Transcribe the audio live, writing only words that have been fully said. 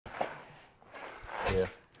Yeah.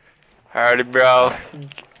 Alrighty, bro.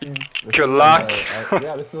 Good luck.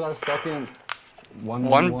 Yeah, this is our second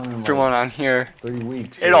 1v1 in like on here. 3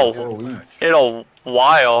 weeks. In Or 4 weeks. a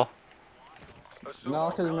while. No,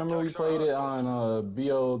 because remember we played it on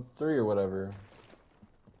BO3 or whatever.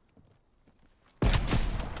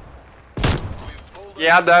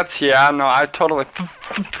 Yeah, no, I totally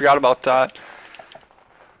forgot about that.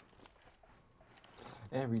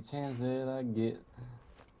 Every chance that I get.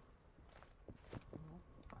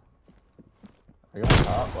 I got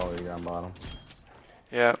top. Oh, you got on bottom.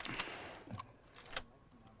 Yep.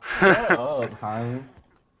 Shut up, Hein.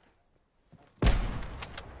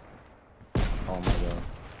 Oh my god.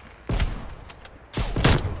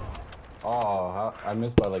 Oh, I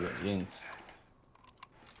missed by like an inch.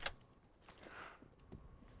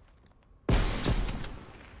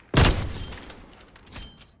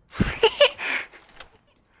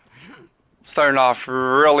 Starting off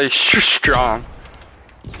really strong.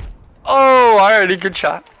 Oh, alrighty, good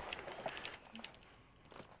shot.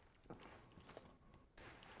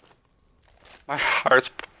 My heart's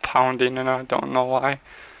pounding and I don't know why.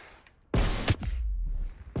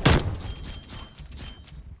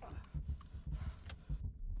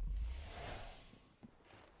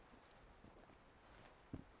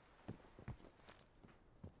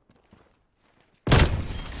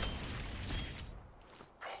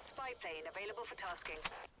 Spy plane available for tasking.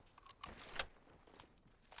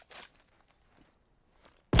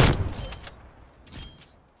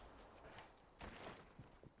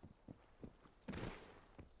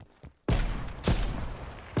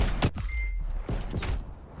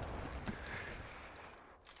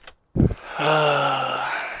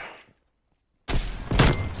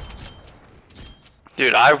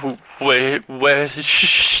 Dude, I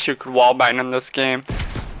wish you could wallbang in this game.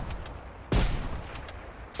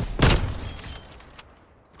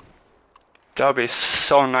 That would be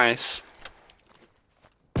so nice.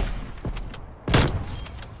 Care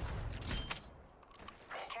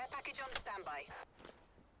package on standby.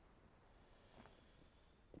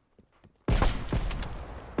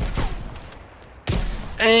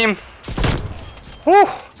 Aim. Woo.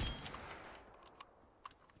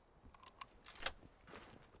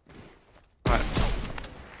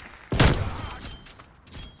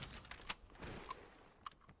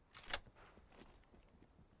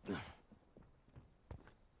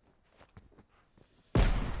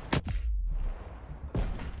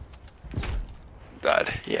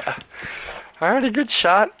 Dead, yeah. Alrighty, good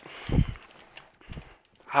shot.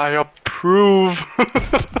 I approve.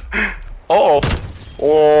 Uh-oh.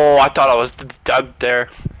 Oh, I thought I was dead there.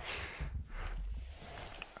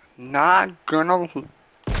 Not gonna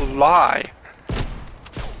lie.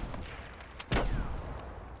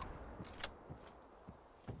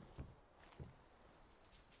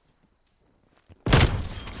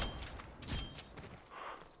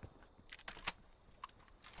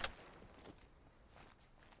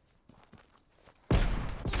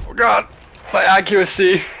 Oh god, my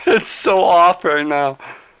accuracy, it's so off right now.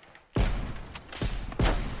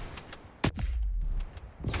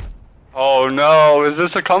 Oh no, is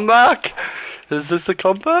this a comeback? Is this a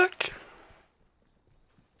comeback?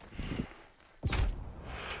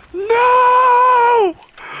 No!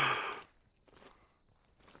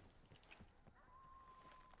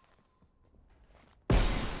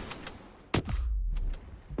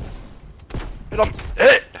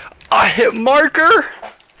 Hit! I hit marker!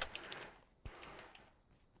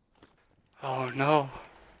 Oh no.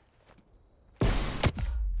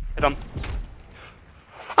 Hit him.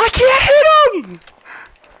 I can't hit him!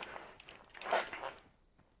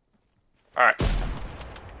 Alright.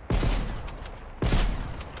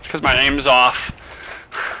 It's because my aim's off.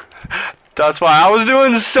 That's why I was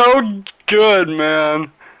doing so good,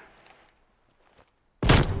 man.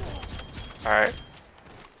 Alright.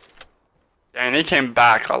 And he came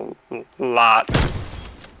back a lot.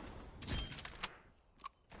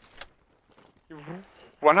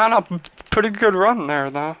 Went on a pretty good run there,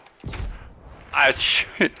 though. I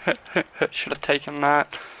should have taken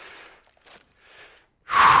that.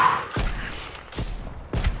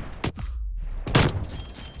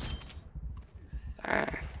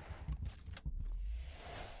 Dang.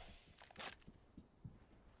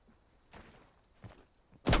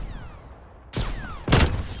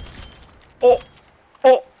 Oh!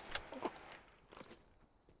 Oh!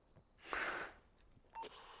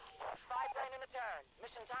 Spy plane in the turn.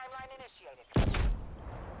 Mission timeline initiated.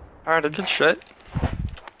 Alright, good shit.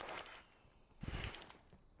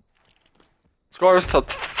 Scores to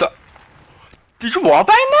Did you wallbang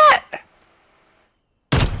that?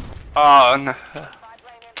 Oh, no.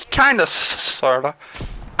 Kinda, sorta.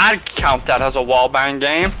 I'd count that as a wallbang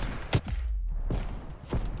game.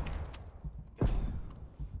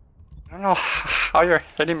 I don't know how you're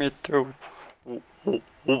hitting me through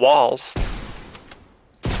walls.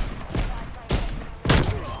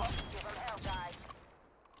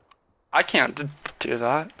 I can't do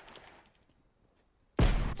that.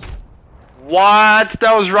 What?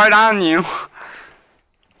 That was right on you.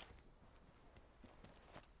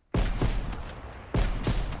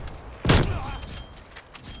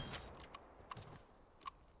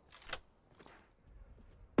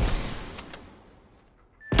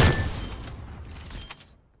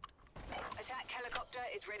 Attack helicopter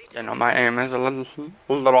is ready to You know, my aim is a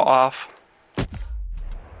little off.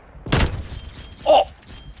 Oh!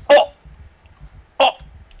 Oh! Oh!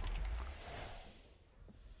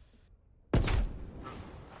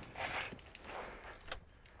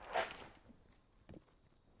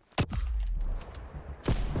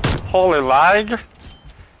 Holy lag.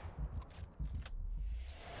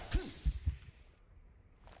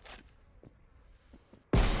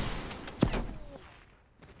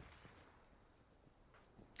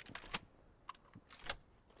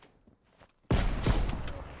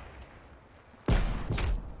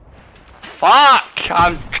 Fuck!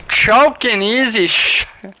 I'm choking easy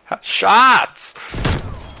shots.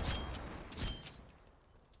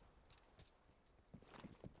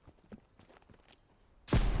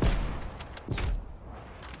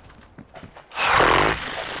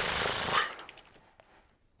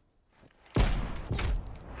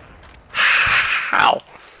 How?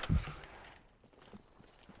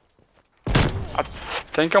 I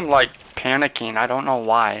think I'm like panicking. I don't know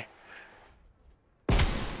why.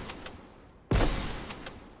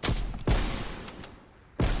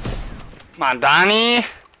 Come on, Donnie.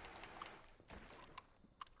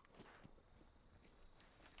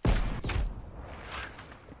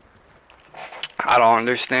 I don't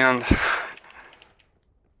understand.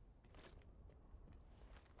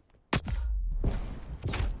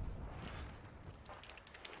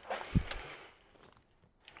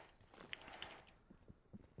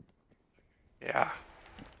 Yeah.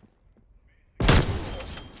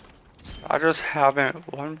 I just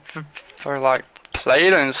haven't won for like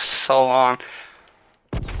played in so long.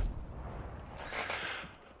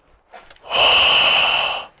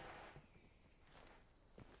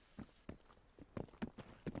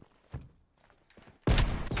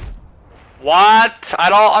 What? I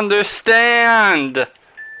don't understand. This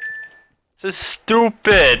is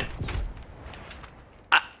stupid.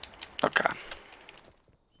 Okay.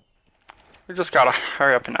 We just gotta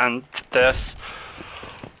hurry up and end this.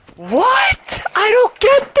 What? I don't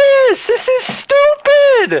get this! This is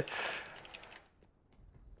stupid!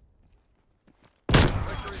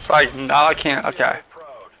 It's like, no, I can't. Okay.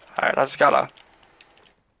 Alright, I just gotta...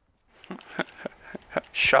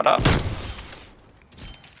 Shut up.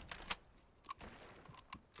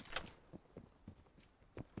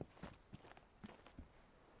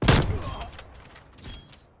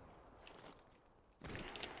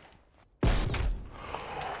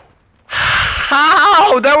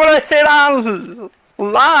 How? That would have hit on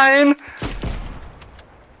line.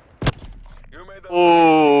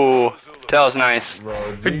 Ooh, that was nice. Bro,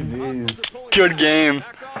 GG's. Good game.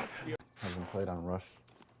 Haven't played on Rush.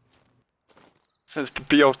 Since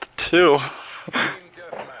BO2.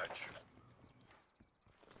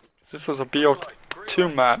 This was a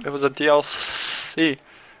BO2 map. It was a DLC.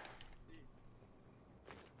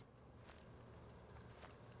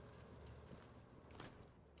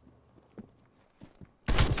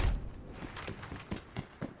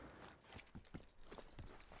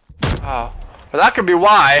 Oh, well, that could be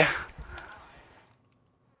why.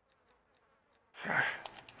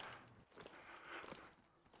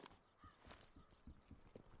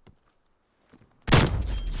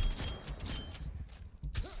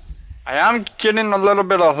 I am getting a little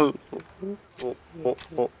bit of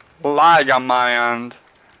lag on my end.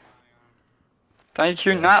 Thank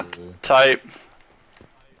you, not type.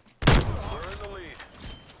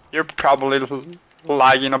 You're probably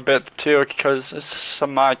lagging a bit too because it's a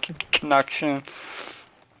mic connection.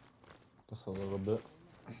 Just a little bit.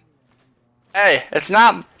 Hey, it's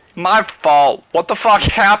not my fault. What the fuck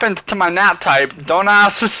happened to my nat type? Don't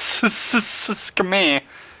ask me.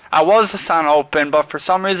 I was on open, but for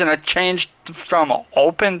some reason it changed from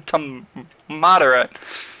open to moderate.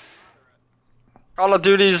 Call of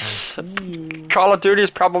Duty's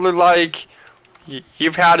probably like,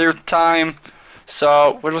 you've had your time,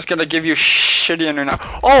 so we're just gonna give you shitty internet.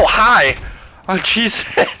 Oh, hi! Oh,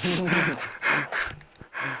 Jesus!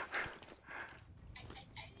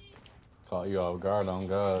 Caught you off guard, on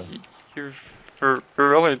God. You're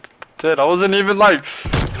really did. I wasn't even like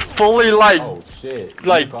fully like Oh shit!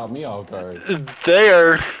 like You caught me off guard.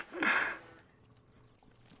 there.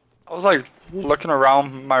 I was like looking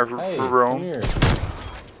around my Hey, come room. here,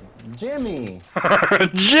 Jimmy.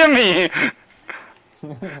 Jimmy.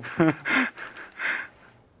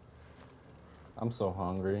 I'm so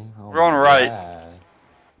hungry. Oh We're on my right. God.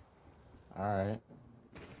 All right.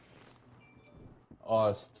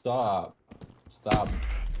 Oh, stop! Stop!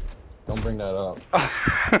 Don't bring that up.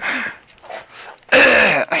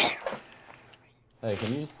 Hey,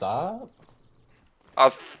 can you stop?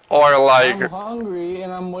 Or like, I'm hungry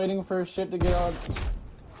and I'm waiting for shit to get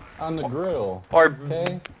on the grill. or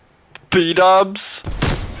Okay. B-dubs.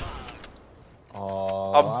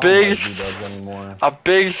 Oh, A I big, don't like B-dubs anymore. a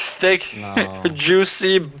big, thick, No.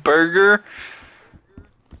 juicy burger.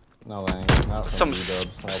 No thanks. Not from Some B-dubs.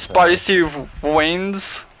 I'll spicy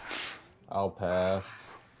wings. I'll pass.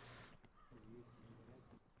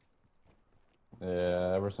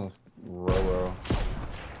 Yeah, ever since Roro.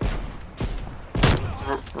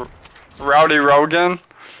 Rowdy Rogan.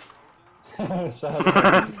 Shut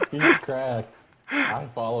up. He's cracked. I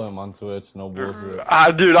follow him on Twitch, no bullshit.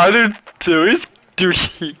 Dude, I do too.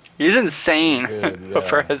 He's insane. Dude, yeah.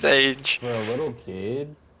 For his age. For a little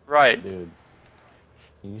kid? Right. Dude.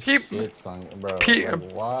 He He- shits on, bro. Pe-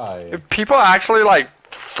 Like, why? People actually like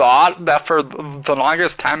thought that for the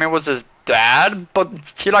longest time it was his dad, but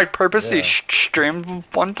he like purposely Yeah. streamed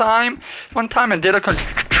one time and did a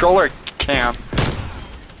controller cam.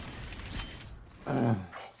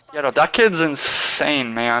 Yeah, no, that kid's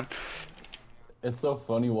insane, man. It's so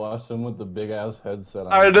funny watching him with the big ass headset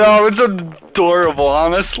on. I know, it's adorable,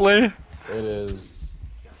 honestly. It is.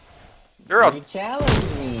 You're You challenge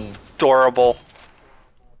me. adorable.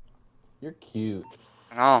 You're cute.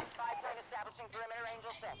 I know. Spy plane establishing perimeter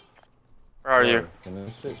Angel 6. Where are you? Bro, can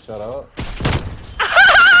this shit shut up?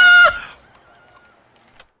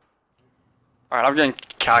 Alright, I'm getting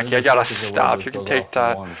cocky. I gotta stop. You can take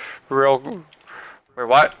that real. Wait,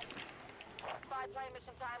 what? Spy plane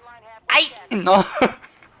mission timeline halfway checked. No.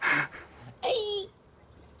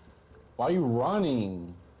 Why are you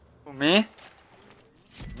running? Who, me?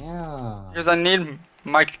 Yeah. Because I need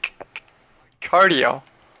my cardio.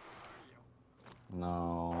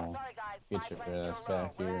 No. Sorry guys, Get spy your plane ass zero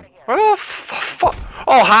back low. We're here. outta here. What the fuck?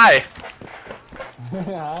 Oh, hi.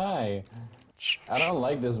 Hi. I don't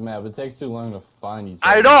like this map. It takes too long to find each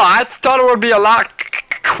I other. know. I thought it would be a lot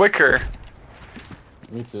quicker.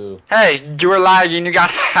 Me too. Hey, you were lagging. You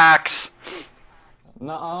got hacks.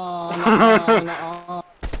 Nuh-uh, nuh-uh, nuh-uh.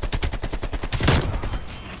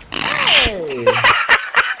 Hey!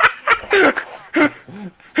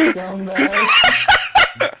 Scumbag.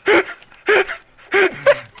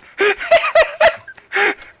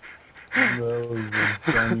 That was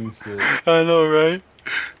some funny shit. I know, right?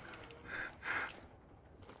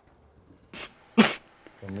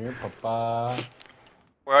 Come here, papa.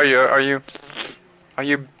 Where are you? Are you?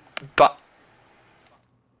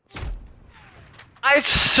 I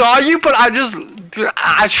saw you, but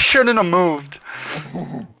I shouldn't have moved.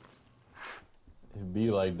 It'd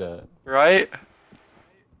be like that. Right?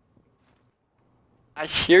 I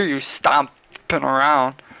hear you stomping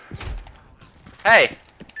around. Hey,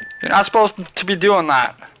 you're not supposed to be doing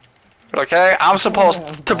that. Okay? I'm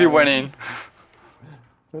supposed to be winning.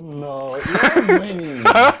 No, you're winning.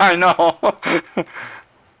 I know.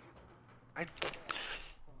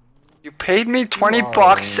 You paid me 20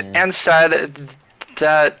 bucks winning. and said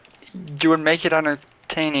that you would make it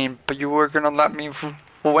entertaining, but you were gonna let me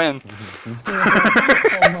win. Oh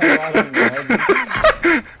my God, I'm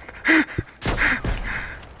dead.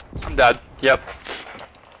 I'm dead. Yep.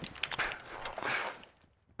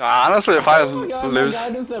 Honestly, if I Oh my God, lose, my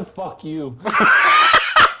guy just said fuck you.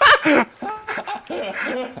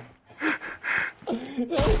 That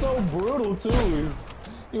was so brutal too.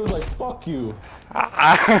 He was like fuck you.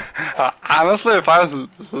 honestly, if I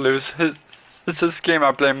lose this game,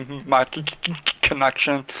 I blame my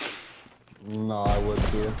connection. No, I would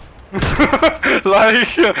too. Like,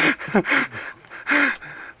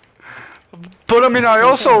 but I mean, I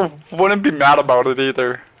also wouldn't be mad about it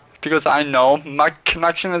either, because I know my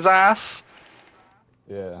connection is ass.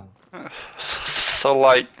 Yeah. So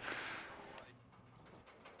like,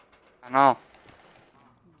 I know.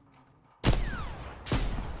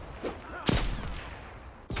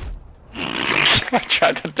 I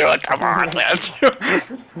tried to do it. Come on, let's. I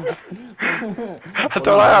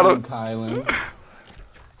thought I had a. Kylan.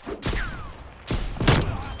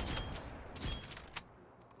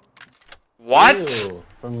 What? Ew,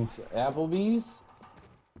 from Applebee's?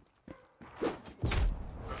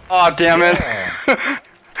 Oh damn it! Yeah.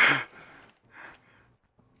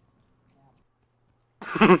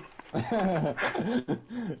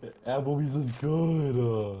 Applebee's is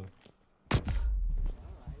good.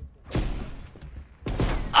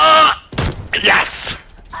 Yes!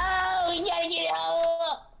 Oh, we gotta get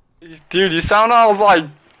out! Dude, you sound all like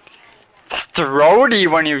throaty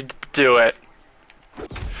when you do it.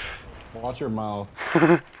 Watch your mouth.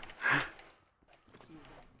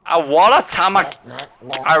 I want a tamak.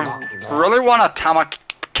 I really want a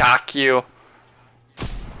tamakak you.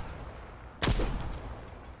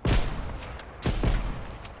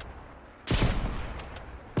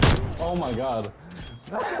 Oh my god.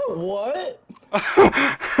 What?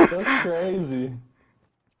 That's crazy.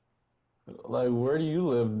 Like, where do you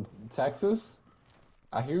live? Texas?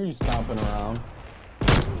 I hear you stomping around.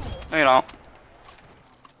 No, you don't.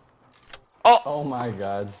 Oh! Oh my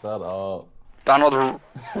god, shut up. Donald. Oh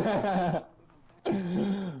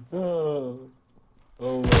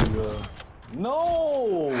my god.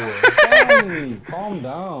 No! Danny, calm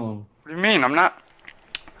down. What do you mean? I'm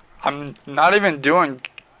not even doing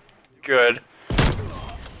good.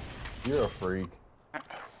 You're a freak.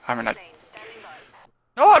 I mean,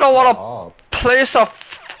 no, I don't want to Oh. place a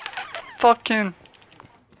fucking.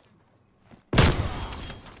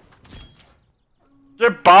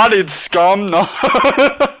 Get bodied, scum. No.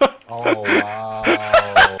 Oh wow.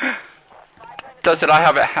 Does it? I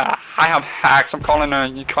have hacks. I'm calling in a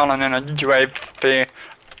UAV.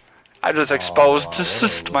 I just exposed wow, what a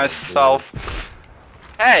little myself.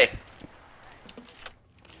 Hey.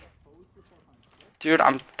 Dude,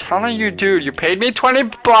 I'm telling you, dude, you paid me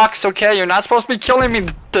 $20, okay? You're not supposed to be killing me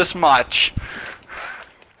this much.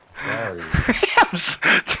 Sorry.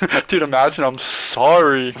 Dude, imagine I'm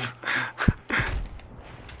sorry.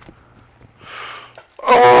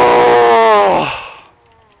 Oh!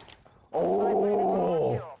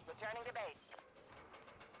 Oh! Returning to base.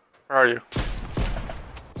 Where are you?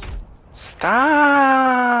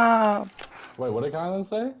 Stop! Wait, what did Kylan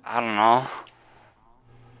say? I don't know.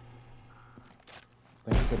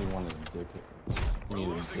 I think he said he wanted a dick. He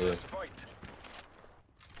needed a dick.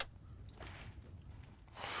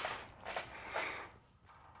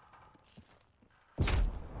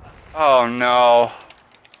 Oh no.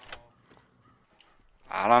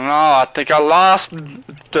 I don't know. I think I lost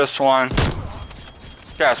this one.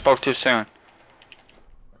 Yeah, I spoke too soon.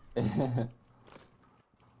 Okay,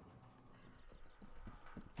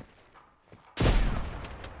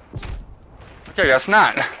 guess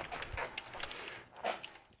not.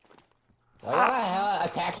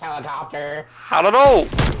 Attack helicopter! I don't know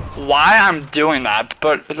why I'm doing that,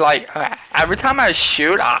 but like every time I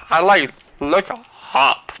shoot, I like look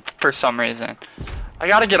up for some reason. I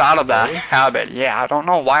gotta get out of that Really? habit. Yeah, I don't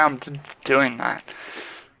know why I'm doing that.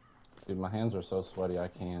 Dude, my hands are so sweaty, I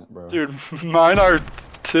can't, bro. Dude, mine are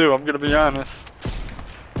too, I'm gonna be honest.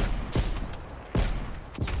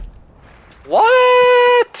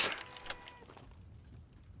 What?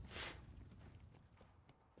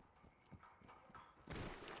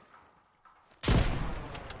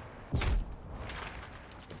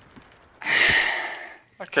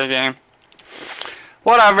 Okay, game.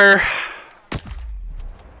 Whatever.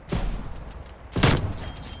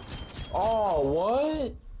 Oh,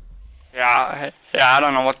 what? Yeah, I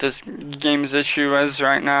don't know what this game's issue is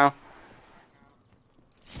right now.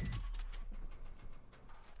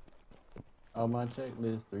 On my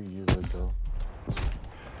checklist 3 years ago.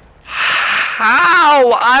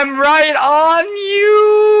 How? I'm right on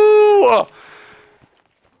you!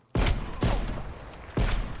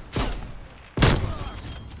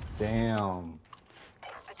 Damn.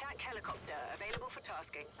 Attack helicopter available for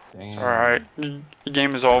tasking. Damn. Alright, the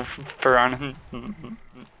game is over on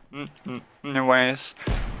anyways.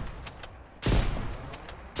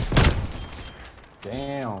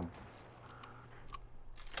 Damn.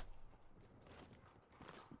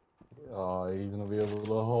 Oh, he's gonna be able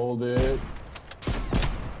to hold it.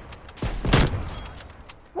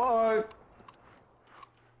 What?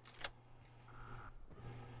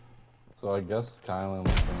 So I guess Kylan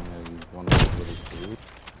was saying that he's going to get his food.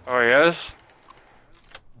 Oh, he is?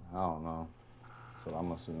 I don't know. That's what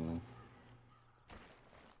I'm assuming.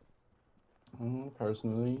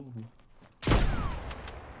 Personally.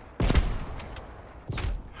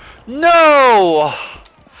 No!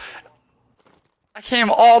 I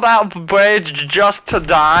came all that way just to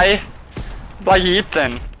die? Like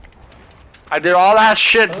Ethan. I did all that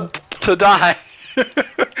shit to die.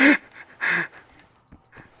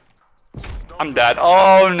 I'm dead.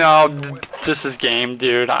 Oh no, this is game,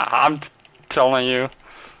 dude. I'm telling you.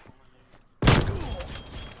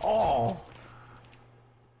 Oh!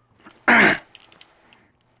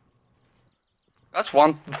 That's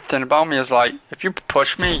one thing about me is like, if you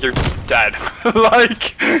push me, you're dead.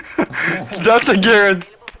 Like, that's a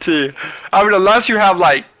guarantee. I mean, unless you have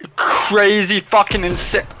like crazy fucking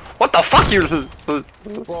insane. What the fuck? You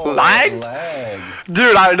Whoa, lagged? lag.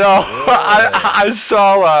 Dude, I know. Yeah. I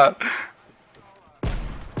saw that.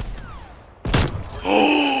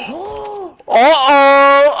 No,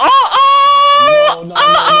 no, no, no, no,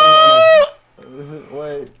 no.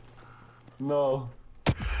 Wait. No.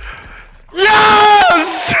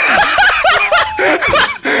 Yes!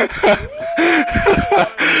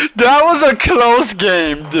 That was a close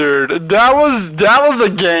game, dude. That was a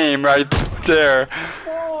game right there.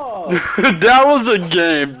 Oh. That was a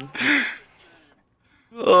game.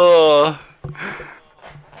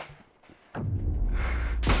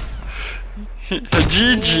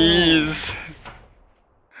 GG's.